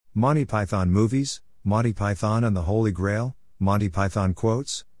Monty Python movies, Monty Python and the Holy Grail, Monty Python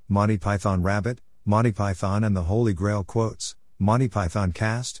quotes, Monty Python Rabbit, Monty Python and the Holy Grail quotes, Monty Python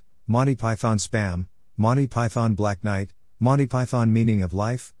cast, Monty Python spam, Monty Python Black Knight, Monty Python meaning of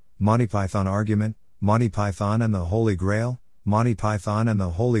life, Monty Python argument, Monty Python and the Holy Grail, Monty Python and the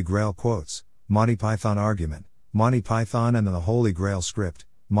Holy Grail quotes, Monty Python argument, Monty Python and the Holy Grail script,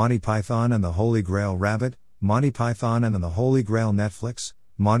 Monty Python and the Holy Grail Rabbit, Monty Python and the Holy Grail Netflix,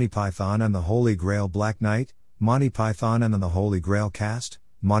 Monty Python and the Holy Grail Black Knight, Monty Python and the Holy Grail cast,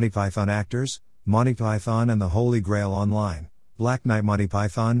 Monty Python actors, Monty Python and the Holy Grail online, Black Knight Monty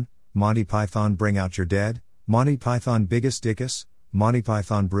Python Bring Out Your Dead, Monty Python Biggest Dickus, Monty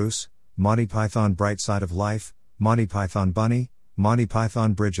Python Bruce, Monty Python Bright Side of Life, Monty Python Bunny, Monty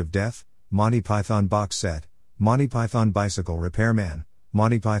Python Bridge of Death, Monty Python Box Set, Monty Python Bicycle Repairman,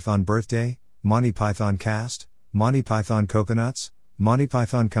 Monty Python Birthday, Monty Python Cast, Monty Python Coconuts, Monty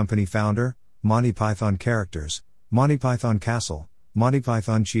Python Company Founder, Monty Python Characters, Monty Python Castle, Monty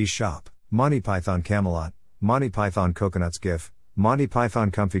Python Cheese Shop, Monty Python Camelot, Monty Python Coconuts GIF, Monty Python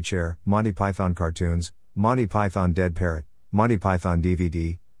Comfy Chair, Monty Python Cartoons, Monty Python Dead Parrot, Monty Python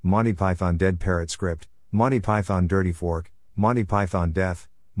DVD, Monty Python Dead Parrot Script, Monty Python Dirty Fork, Monty Python Death,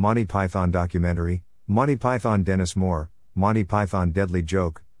 Monty Python Documentary, Monty Python Dennis Moore, Monty Python Deadly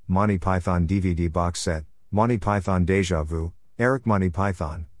Joke, Monty Python DVD Box Set, Monty Python Deja Vu, Eric Monty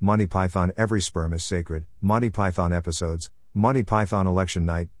Python Every Sperm is Sacred, Monty Python Episodes, Monty Python Election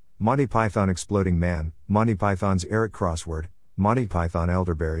Night, Monty Python Exploding Man, Monty Python's Eric Crossword, Monty Python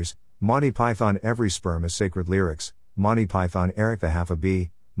Elderberries, Monty Python Every Sperm is Sacred Lyrics, Monty Python Eric the Half a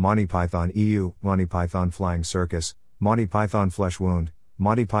Bee, Monty Python EU, Monty Python Flying Circus, Monty Python Flesh Wound,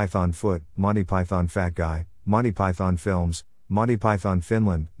 Monty Python Foot, Monty Python Fat Guy, Monty Python Films, Monty Python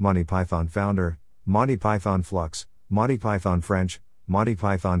Finland, Monty Python Founder, Monty Python Flux, Monty Python French, Monty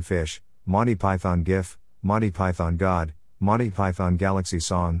Python Fish, Monty Python GIF, Monty Python God, Monty Python Galaxy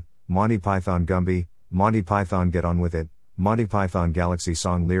Song, Monty Python Gumby, Monty Python Get On With It, Monty Python Galaxy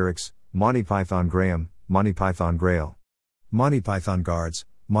Song Lyrics, Monty Python Graham, Monty Python Grail, Monty Python Guards,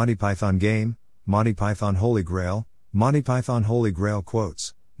 Monty Python Game, Monty Python Holy Grail, Monty Python Holy Grail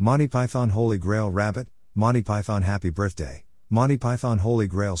Quotes, Monty Python Holy Grail Rabbit, Monty Python Happy Birthday, Monty Python Holy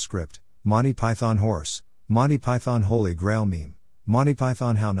Grail Script, Monty Python Horse, Monty Python Holy Grail Meme, Monty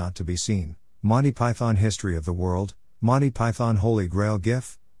Python How Not to Be Seen, Monty Python History of the World, Monty Python Holy Grail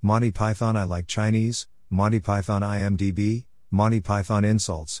GIF, Monty Python I Like Chinese, Monty Python IMDb, Monty Python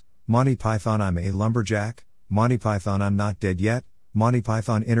Insults, Monty Python I'm a Lumberjack, Monty Python I'm Not Dead Yet, Monty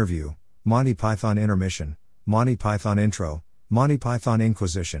Python Interview, Monty Python Intermission, Monty Python Intro, Monty Python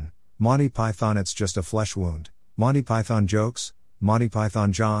Inquisition, Monty Python It's Just a Flesh Wound, Monty Python Jokes, Monty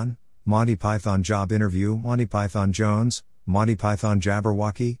Python John, Monty Python Job Interview, Monty Python Jones, Monty Python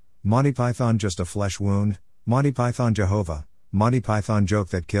Jabberwocky, Monty Python Just a Flesh Wound, Monty Python Jehovah, Monty Python Joke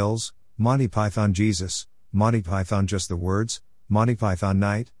That Kills, Monty Python Jesus, Monty Python Just the Words, Monty Python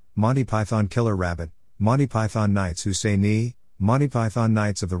Night, Monty Python Killer Rabbit, Monty Python Knights Who Say Knee, Monty Python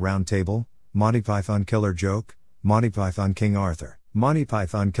Knights of the Round Table, Monty Python Killer Joke, Monty Python King Arthur, Monty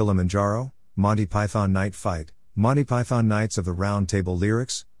Python Kilimanjaro, Monty Python Night Fight, Monty Python Knights of the Round Table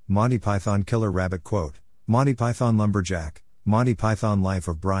Lyrics, Monty Python Killer Rabbit Quote, Monty Python Lumberjack, Monty Python Life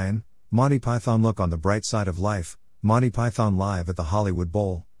of Brian, Monty Python Look on the Bright Side of Life, Monty Python Live at the Hollywood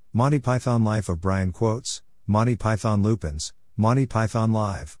Bowl, Monty Python Life of Brian Quotes, Monty Python Lupins, Monty Python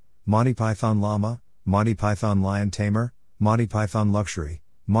Live, Monty Python Llama, Monty Python Lion Tamer, Monty Python Luxury,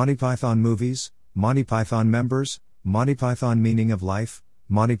 Monty Python Movies, Monty Python Members, Monty Python Meaning of Life,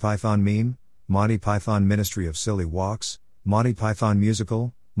 Monty Python Meme, Monty Python Ministry of Silly Walks, Monty Python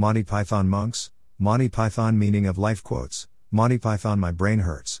Musical, Monty Python Monks, Monty Python Meaning of Life Quotes, Monty Python My Brain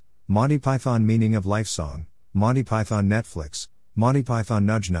Hurts, Monty Python Meaning of Life Song, Monty Python Netflix, Monty Python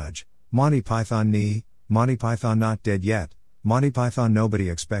Nudge Nudge, Monty Python Knee, Monty Python Not Dead Yet, Monty Python Nobody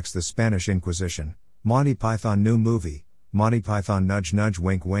Expects the Spanish Inquisition, Monty Python New Movie, Monty Python Nudge Nudge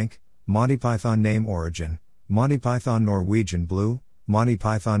Wink Wink, Monty Python Name Origin, Monty Python Norwegian Blue, Monty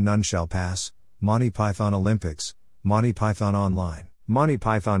Python None Shall Pass, Monty Python Olympics, Monty Python Online, Monty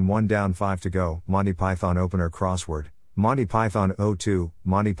Python 1 Down 5 to Go, Monty Python Opener Crossword, Monty Python O2,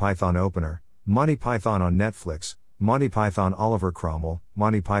 Monty Python Opener, Monty Python on Netflix, Monty Python Oliver Cromwell,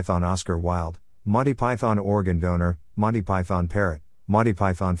 Monty Python Oscar Wilde, Monty Python Organ Donor, Monty Python Parrot, Monty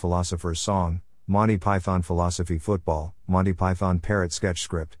Python Philosopher's Song, Monty Python Philosophy Football, Monty Python Parrot Sketch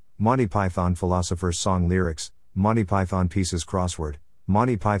Script, Monty Python Philosopher's Song Lyrics, Monty Python Pieces Crossword,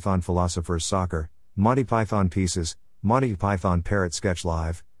 Monty Python Philosopher's Soccer, Monty Python Pieces, Monty Python Parrot Sketch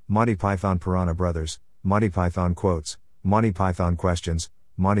Live, Monty Python Piranha Brothers, Monty Python Quotes, Monty Python Questions,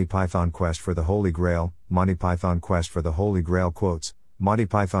 Monty Python Quest for the Holy Grail, Monty Python Quest for the Holy Grail quotes, Monty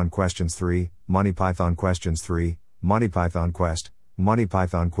Python Questions 3, Monty Python Questions 3, Monty Python Quest, Monty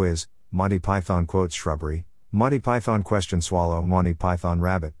Python Quiz, Monty Python Quotes Shrubbery, Monty Python Question Swallow, Monty Python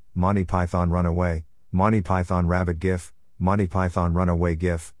Rabbit, Monty Python Runaway, Monty Python Rabbit GIF, Monty Python Runaway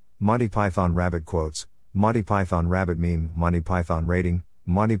GIF, Monty Python Rabbit Quotes, Monty Python Rabbit Meme, Monty Python Rating,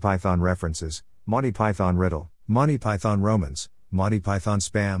 Monty Python References, Monty Python Riddle, Monty Python Romans, Monty Python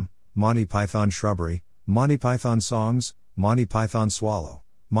Spam, Monty Python Shrubbery, Monty Python Songs, Monty Python Swallow,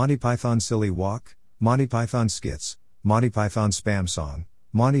 Monty Python Silly Walk, Monty Python Skits, Monty Python Spam Song,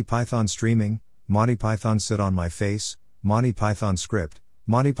 Monty Python Streaming, Monty Python Sit on My Face, Monty Python Script,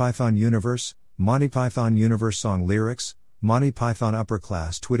 Monty Python Universe, Monty Python Universe Song Lyrics, Monty Python Upper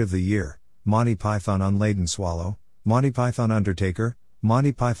Class Twit of the Year, Monty Python Unladen Swallow, Monty Python Undertaker,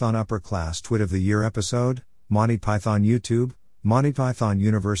 Monty Python Upper Class Twit of the Year Episode, Monty Python YouTube, Monty Python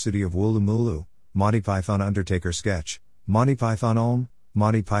University of Woolloomooloo, Monty Python Undertaker Sketch, Monty Python Ulm,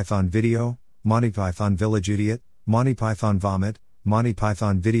 Monty Python Video, Monty Python Village Idiot, Monty Python Vomit, Monty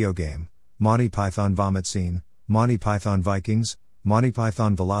Python Video Game, Monty Python Vomit Scene, Monty Python Vikings, Monty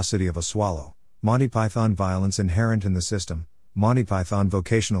Python Velocity of a Swallow, Monty Python Violence Inherent in the System, Monty Python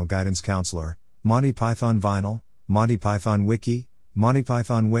Vocational Guidance Counselor, Monty Python Vinyl, Monty Python Wiki, Monty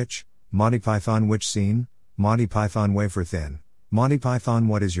Python Witch, Monty Python Witch Scene, Monty Python Wafer Thin, Monty Python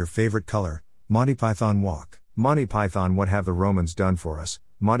What is your favorite color, Monty Python Walk, Monty Python What have the Romans done for us,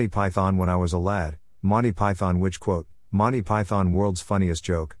 Monty Python When I was a lad, Monty Python Which quote, Monty Python World's Funniest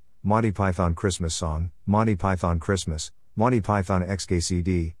Joke, Monty Python Christmas Song, Monty Python Christmas, Monty Python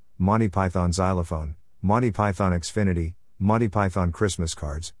XKCD, Monty Python Xylophone, Monty Python Xfinity, Monty Python Christmas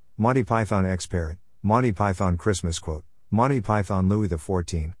Cards, Monty Python X-Parrot, Monty Python Christmas Quote, Monty Python Louis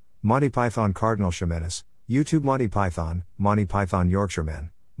XIV, Monty Python Cardinal Ximenes, YouTube Monty Python Yorkshireman,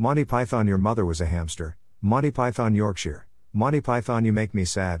 Monty Python Your Mother Was a Hamster, Monty Python Yorkshire, Monty Python You Make Me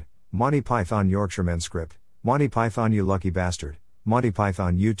Sad, Monty Python Yorkshireman Script, Monty Python You Lucky Bastard, Monty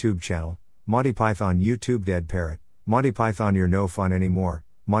Python YouTube Channel, Monty Python YouTube Dead Parrot, Monty Python You're No Fun Anymore,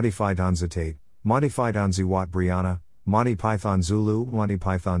 Monty Python Zatate, Monty Python Ziwat Brianna, Monty Python Zulu, Monty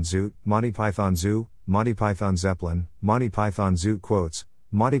Python Zoot, Monty Python Zoo, Monty Python Zeppelin, Monty Python Zoot Quotes,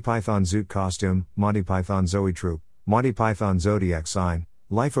 Monty Python Zoot Costume, Monty Python Zoe Troop, Monty Python Zodiac Sign,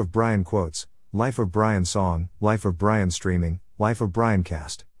 Life of Brian Quotes, Life of Brian Song, Life of Brian Streaming, Life of Brian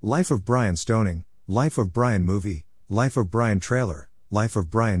Cast, Life of Brian Stoning, Life of Brian Movie, Life of Brian Trailer, Life of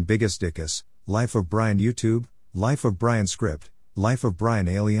Brian Biggest Dickus, Life of Brian YouTube, Life of Brian Script, Life of Brian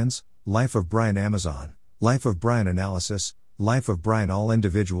Aliens, Life of Brian Amazon, Life of Brian Analysis, Life of Brian All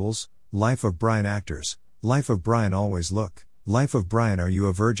Individuals, Life of Brian Actors, Life of Brian Always Look, Life of Brian Are You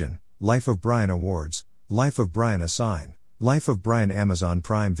a Virgin, Life of Brian Awards, Life of Brian Assign, Life of Brian Amazon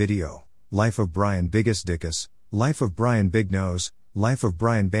Prime Video, Life of Brian Biggest Dickus, Life of Brian Big Nose, Life of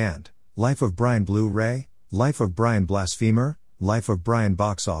Brian Band, Life of Brian Blu-ray, Life of Brian Blasphemer, Life of Brian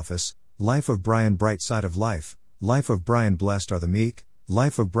Box Office, Life of Brian Bright Side of Life, Life of Brian Blessed Are the Meek,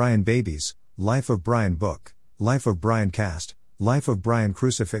 Life of Brian Babies, Life of Brian Book, Life of Brian Cast, Life of Brian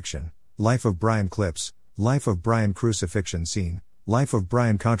Crucifixion, Life of Brian Clips, Life of Brian Crucifixion Scene, Life of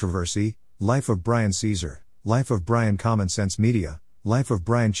Brian Controversy, Life of Brian Caesar, Life of Brian Common Sense Media, Life of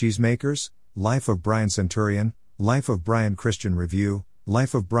Brian Cheesemakers, Life of Brian Centurion, Life of Brian Christian Review,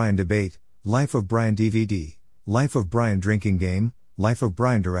 Life of Brian Debate, Life of Brian DVD, Life of Brian Drinking Game, Life of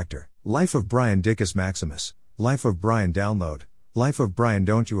Brian Director, Life of Brian Dickus Maximus, Life of Brian Download, Life of Brian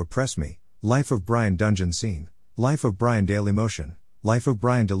Don't You Oppress Me, Life of Brian Dungeon Scene, Life of Brian Daily Motion, Life of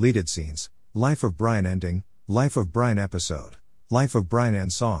Brian Deleted Scenes, Life of Brian Ending, Life of Brian Episode, Life of Brian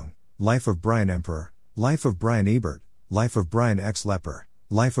End Song, Life of Brian Emperor, Life of Brian Ebert, Life of Brian X Leper,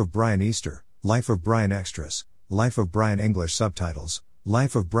 Life of Brian Easter, Life of Brian Extras, Life of Brian English Subtitles,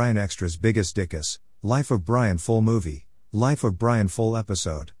 Life of Brian Extras Biggest Dickus, Life of Brian Full Movie, Life of Brian Full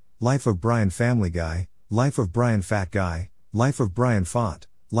Episode, Life of Brian Family Guy, Life of Brian Fat Guy, Life of Brian Font,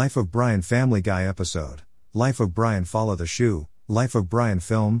 Life of Brian Family Guy Episode, Life of Brian Follow the Shoe, Life of Brian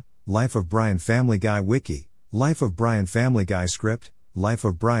Film, Life of Brian Family Guy Wiki, Life of Brian Family Guy Script, Life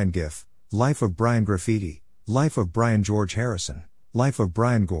of Brian GIF, Life of Brian Graffiti, Life of Brian George Harrison, Life of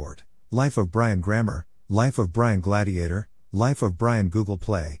Brian Gord, Life of Brian Grammar, Life of Brian Gladiator, Life of Brian Google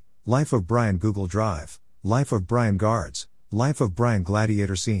Play, Life of Brian Google Drive, Life of Brian Guards, Life of Brian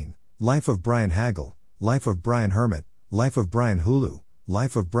Gladiator Scene, Life of Brian Haggle, Life of Brian Hermit, Life of Brian Hulu,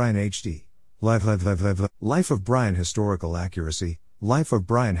 Life of Brian HD, Life of Brian Historical Accuracy, Life of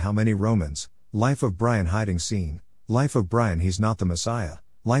Brian How Many Romans, Life of Brian Hiding Scene, Life of Brian He's Not the Messiah,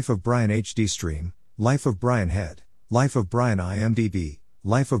 Life of Brian HD Stream, Life of Brian Head, Life of Brian IMDb,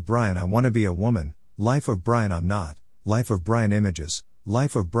 Life of Brian I Wanna Be a Woman, Life of Brian I'm Not, Life of Brian Images,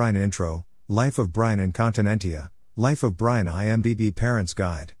 Life of Brian Intro, Life of Brian Incontinentia, Life of Brian IMDb Parents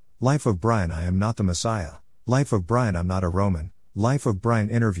Guide, Life of Brian I Am Not the Messiah, Life of Brian I'm Not a Roman, Life of Brian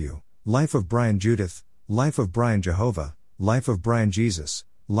Interview, Life of Brian Judith, Life of Brian Jehovah, Life of Brian Jesus,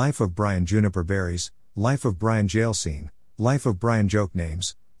 Life of Brian Juniper Berries, Life of Brian Jail Scene, Life of Brian Joke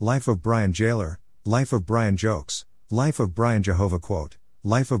Names, Life of Brian Jailer, Life of Brian Jokes, Life of Brian Jehovah Quote,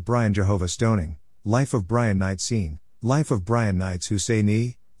 Life of Brian Jehovah Stoning, Life of Brian Night Scene, Life of Brian Knights Who Say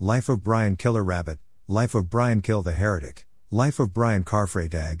Knee, Life of Brian Killer Rabbit, Life of Brian Kill the Heretic, Life of Brian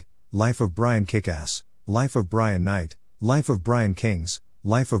Carfreidag, Life of Brian Kickass, Life of Brian Knight, Life of Brian Kings,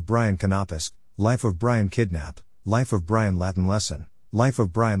 Life of Brian Canopisk, Life of Brian Kidnap, Life of Brian Latin Lesson, Life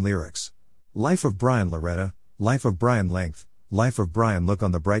of Brian Lyrics, Life of Brian Loretta, Life of Brian Length, Life of Brian Look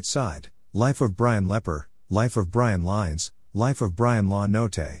on the Bright Side, Life of Brian Leper, Life of Brian Lines, Life of Brian Law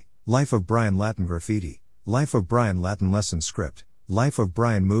Note, Life of Brian Latin Graffiti, Life of Brian Latin Lesson Script, Life of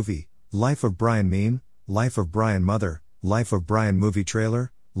Brian Movie, Life of Brian Meme, Life of Brian Mother, Life of Brian Movie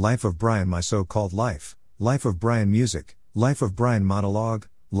Trailer, Life of Brian My So-Called Life, Life of Brian Music, Life of Brian Monologue,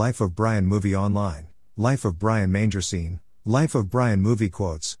 Life of Brian Movie Online, Life of Brian Manger Scene, Life of Brian Movie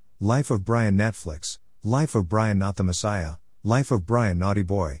Quotes, Life of Brian Netflix, Life of Brian Not the Messiah, Life of Brian Naughty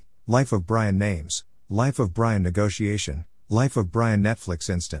Boy, Life of Brian Names, Life of Brian Negotiation, Life of Brian Netflix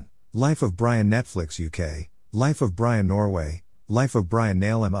Instant, Life of Brian Netflix UK, Life of Brian Norway, Life of Brian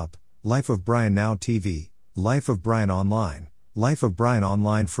Nail 'Em Up, Life of Brian Now TV, Life of Brian Online, Life of Brian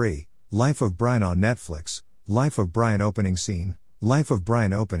Online Free, Life of Brian on Netflix, Life of Brian Opening Scene, Life of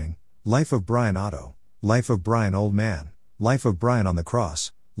Brian Opening, Life of Brian Otto, Life of Brian Old Man, Life of Brian on the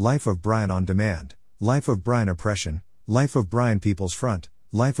Cross, Life of Brian on Demand, Life of Brian Oppression, Life of Brian People's Front,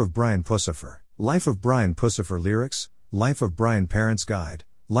 Life of Brian Pussifer, Life of Brian Pussifer Lyrics, Life of Brian Parents Guide,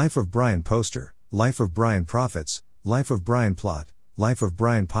 Life of Brian Poster, Life of Brian Prophets, Life of Brian Plot, Life of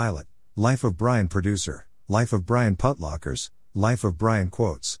Brian Pilot, Life of Brian Producer, Life of Brian Putlockers, Life of Brian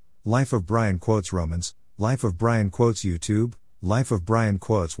Quotes, Life of Brian Quotes Romans, Life of Brian Quotes YouTube, Life of Brian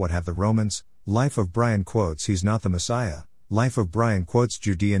Quotes What Have the Romans, Life of Brian Quotes He's Not the Messiah, Life of Brian Quotes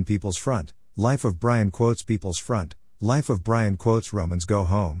Judean People's Front, Life of Brian Quotes People's Front, Life of Brian Quotes Romans Go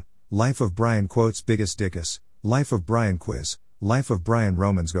Home, Life of Brian Quotes Biggest Dickus, Life of Brian Quiz, Life of Brian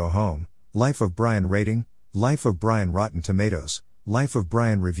Romans Go Home, Life of Brian Rating, Life of Brian Rotten Tomatoes, Life of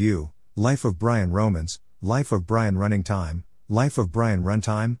Brian Review, Life of Brian Romans, Life of Brian Running Time, Life of Brian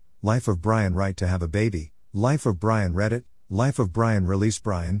Runtime, Life of Brian Right to Have a Baby, Life of Brian Reddit, Life of Brian Release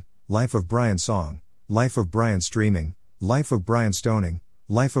Brian, Life of Brian Song, Life of Brian Streaming, Life of Brian Stoning,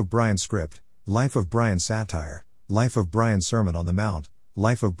 Life of Brian Script, Life of Brian Satire, Life of Brian Sermon on the Mount,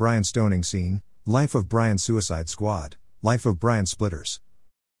 Life of Brian Stoning Scene, Life of Brian Suicide Squad, Life of Brian Splitters,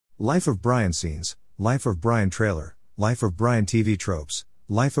 Life of Brian Scenes, Life of Brian Trailer, Life of Brian TV Tropes,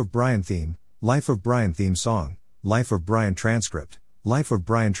 Life of Brian Theme, Life of Brian Theme Song, Life of Brian Transcript, Life of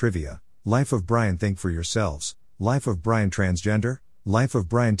Brian Trivia, Life of Brian Think for Yourselves, Life of Brian Transgender, Life of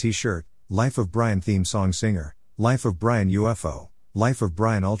Brian T-Shirt, Life of Brian Theme Song Singer, Life of Brian UFO, Life of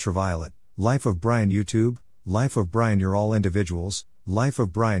Brian Ultraviolet, Life of Brian YouTube, Life of Brian You're All Individuals, Life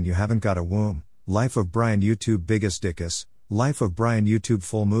of Brian You Haven't Got a Womb, Life of Brian YouTube Biggest Dickus, Life of Brian YouTube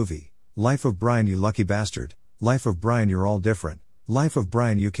Full Movie, Life of Brian You Lucky Bastard, Life of Brian You're All Different, Life of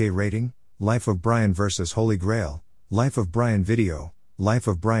Brian UK Rating, Life of Brian vs Holy Grail, Life of Brian Video, Life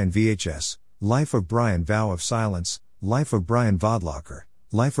of Brian VHS, Life of Brian Vow of Silence, Life of Brian Vodlocker,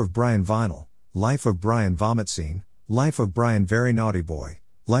 Life of Brian Vinyl, Life of Brian Vomit Scene, Life of Brian Very Naughty Boy,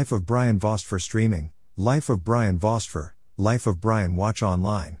 Life of Brian Vost for Streaming, Life of Brian Vost for, Life of Brian Watch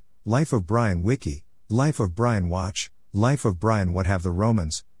Online, Life of Brian Wiki, Life of Brian Watch, Life of Brian What Have the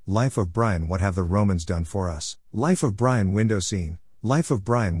Romans, Life of Brian What Have the Romans Done for Us, Life of Brian Window Scene, Life of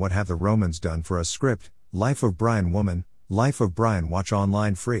Brian What Have the Romans Done for Us Script, Life of Brian Woman, Life of Brian Watch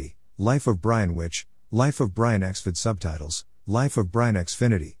Online Free, Life of Brian Witch, Life of Brian Xvid Subtitles, Life of Brian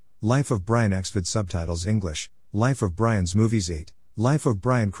Xfinity, Life of Brian Xvid Subtitles English, Life of Brian's Movies 8, Life of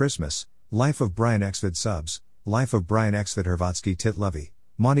Brian Christmas, Life of Brian Xvid Subs, Life of Brian Xvid Hrvatsky Tit Lovey,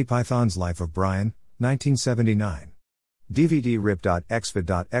 Monty Python's Life of Brian, 1979. DVD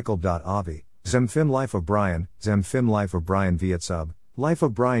rip.xvid.eklb.avi, Zemfilm Life of Brian, Zemfilm Life of Brian Vietsub, Life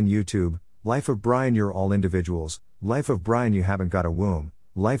of Brian YouTube, Life of Brian You're All Individuals, Life of Brian You Haven't Got a Womb,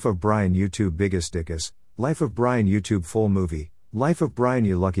 Life of Brian YouTube Biggest Dickus, Life of Brian YouTube Full Movie, Life of Brian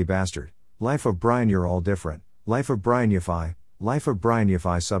You Lucky Bastard, Life of Brian You're All Different, Life of Brian Yafai, Life of Brian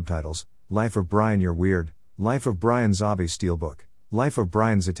Yafai Subtitles, Life of Brian You're Weird, Life of Brian Zabi Steelbook, Life of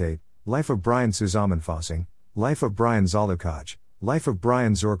Brian Zitate, Life of Brian Zusammenfassung, Life of Brian Zalukaj, Life of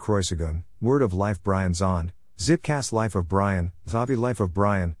Brian zur Kreuzigung, Word of Life Brian Zond, Zipcast Life of Brian, Zavi Life of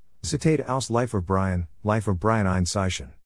Brian, Zitate aus Life of Brian ein Zeichen.